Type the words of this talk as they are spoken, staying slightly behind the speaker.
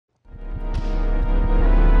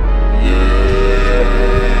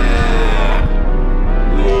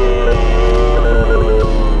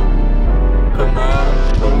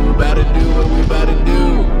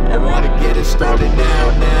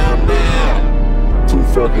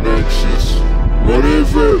fucking anxious. What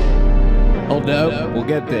is it? Hold up, we'll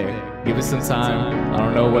get there. Give us some time. I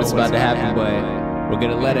don't know what's about to happen, but we're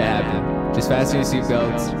gonna let it happen. Just fasten your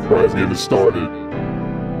seatbelts. Right, getting started.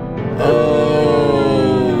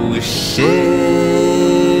 Oh shit!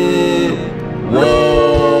 Whoa!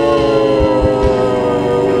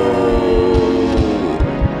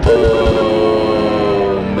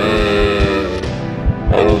 Oh man,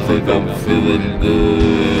 I don't think I'm feeling good.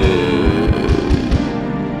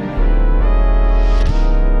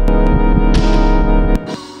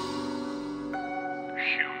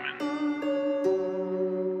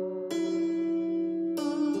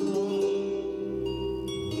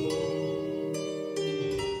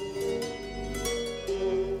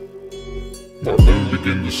 Now let me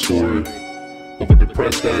begin the story of a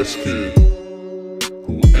depressed ass kid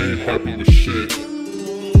who ain't happy with shit.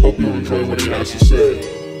 Hope you enjoy what he has to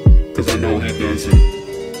say, cause I know he doesn't.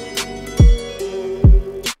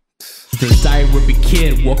 This I be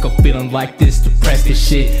kid, woke up feeling like this, depressed as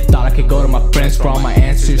shit. Thought I could go to my friends for all my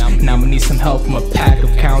answers. Now I need some help from a pack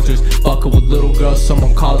of counters. Fuck with little girls,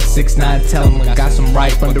 someone call it 6ix9ine. Tell them I got some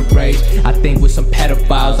ripe underage. I think with some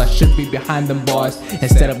pedophiles, I should be behind them bars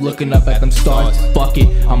instead of looking up at them stars. Fuck it,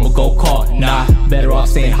 I'ma go call. Nah, better off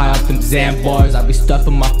staying high off them Zan bars. I be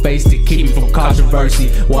stuffing my face to keep me from controversy.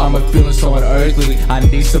 Why am I feeling so unearthly? I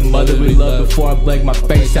need some motherly love before I blank my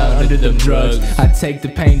face out under them drugs. I take the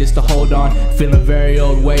pain just to hold on, feeling very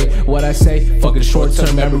old way. What I say? Fucking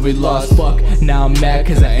short-term memory loss. Fuck, now I'm mad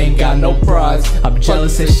cause I ain't got no prize. I'm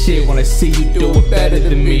jealous as shit when I see you doing better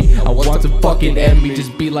than me. I want to fucking end me,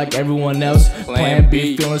 just be like everyone else. Plan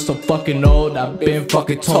B, feeling so fucking old. I've been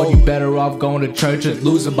fucking told you better off going to church and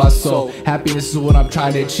losing my soul. Happiness is what I'm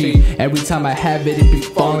trying to achieve. Every time I have it, it be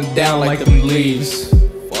falling down like them leaves.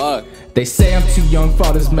 Fuck. They say I'm too young for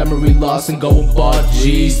all this memory loss and going ball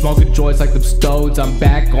G. Smoking joints like them stones, I'm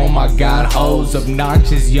back, oh my god, hoes.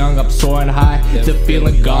 Obnoxious, young, I'm soaring high, the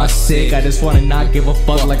feeling gone sick. I just wanna not give a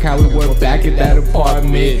fuck like how we were back at that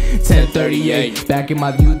apartment. 1038, back in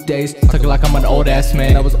my youth days, talking like I'm an old ass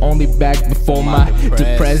man. I was only back before my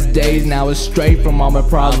depressed days, now it's straight from all my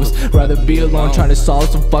problems. Rather be alone trying to solve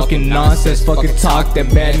some fucking nonsense, fucking talk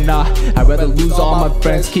that bad, nah. I'd rather lose all my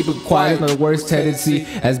friends, keep it quiet, my worst tendency.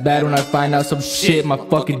 As bad when I find out some shit, my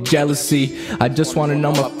fucking jealousy. I just wanna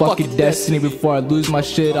know my fucking destiny before I lose my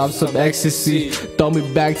shit off some ecstasy. Throw me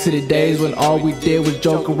back to the days when all we did was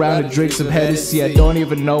joke around and drink some Hennessy. I don't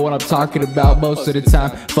even know what I'm talking about most of the time.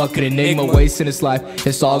 Fucking enigma, wasting his life.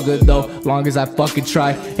 It's all good though, long as I fucking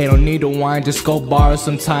try. Ain't no need to whine, just go borrow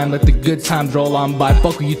some time. Let the good times roll on by.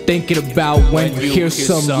 Fuck what you thinking about when you hear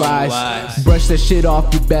some lies. Brush that shit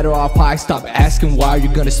off, you better off high. Stop asking why,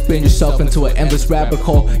 you're gonna spin yourself into an endless rabbit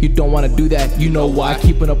hole. You don't wanna do that, you know why.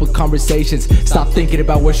 Keeping up with conversations, stop thinking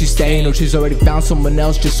about where she's staying or she's already found someone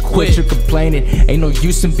else. Just quit your complaining. Ain't no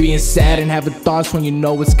use in being sad and having thoughts when you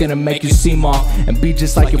know it's gonna make you seem off and be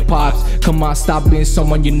just like your pops. Come on, stop being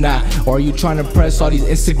someone you're not. Or are you trying to impress all these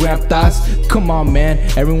Instagram thoughts? Come on man,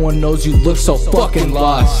 everyone knows you look so fucking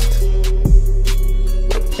lost.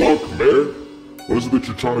 Fuck man, what is it that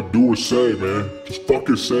you're trying to do or say, man? Just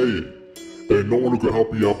fucking say it. There ain't no one who can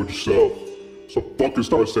help you out but yourself. So fucking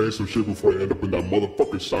start saying some shit before you end up in that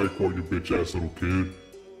motherfucking psycho, you bitch ass little kid.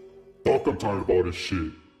 Fuck, I'm tired of all this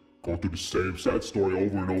shit. Going through the same sad story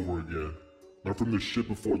over and over again. Learn from this shit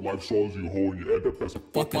before life swallows you whole and you end up as a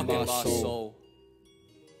fucking lost soul.